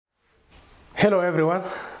Hello everyone.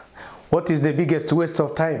 What is the biggest waste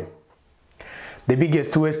of time? The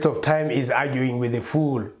biggest waste of time is arguing with a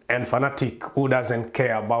fool and fanatic who doesn't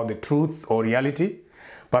care about the truth or reality,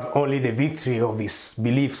 but only the victory of his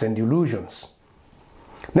beliefs and illusions.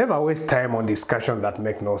 Never waste time on discussions that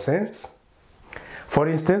make no sense. For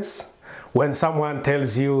instance, when someone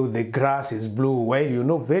tells you the grass is blue while you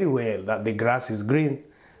know very well that the grass is green,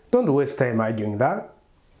 don't waste time arguing that.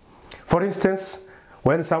 For instance,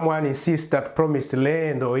 when someone insists that promised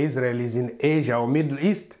land or Israel is in Asia or Middle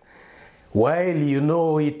East, while you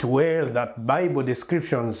know it well that Bible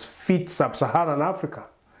descriptions fit sub-Saharan Africa,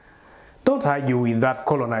 don't argue with that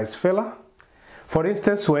colonized fella. For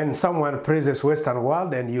instance, when someone praises Western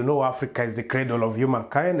world and you know Africa is the cradle of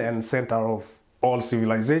humankind and center of all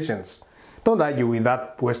civilisations, don't argue with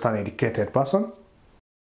that Western educated person.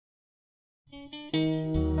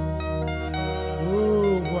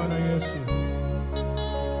 Bwana Yesu,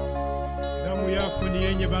 damu yako ni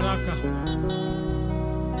yenye baraka,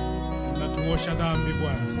 inatuosha dhambi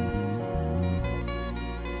Bwana.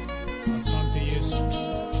 Asante Yesu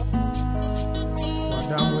kwa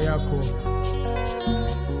damu yako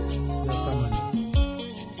ya thamani.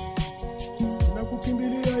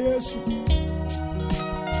 Nakukimbilia Yesu,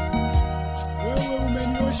 wewe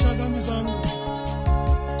umeniosha dhambi zangu,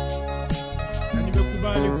 na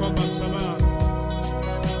nimekubali kwamba msamaha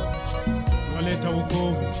waleta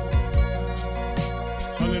wokovu.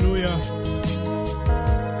 Haleluya.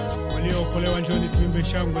 Waliokolewa njoni tuimbe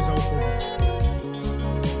shangwe za wokovu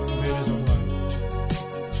mbele za Bwana.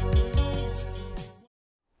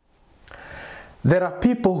 There are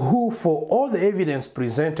people who, for all the evidence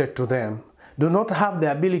presented to them, do not have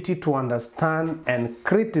the ability to understand and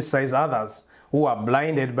criticize others who are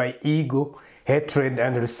blinded by ego, hatred,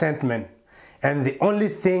 and resentment. And the only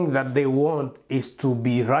thing that they want is to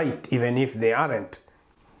be right, even if they aren't.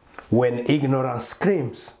 When ignorance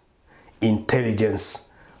screams, intelligence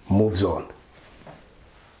moves on.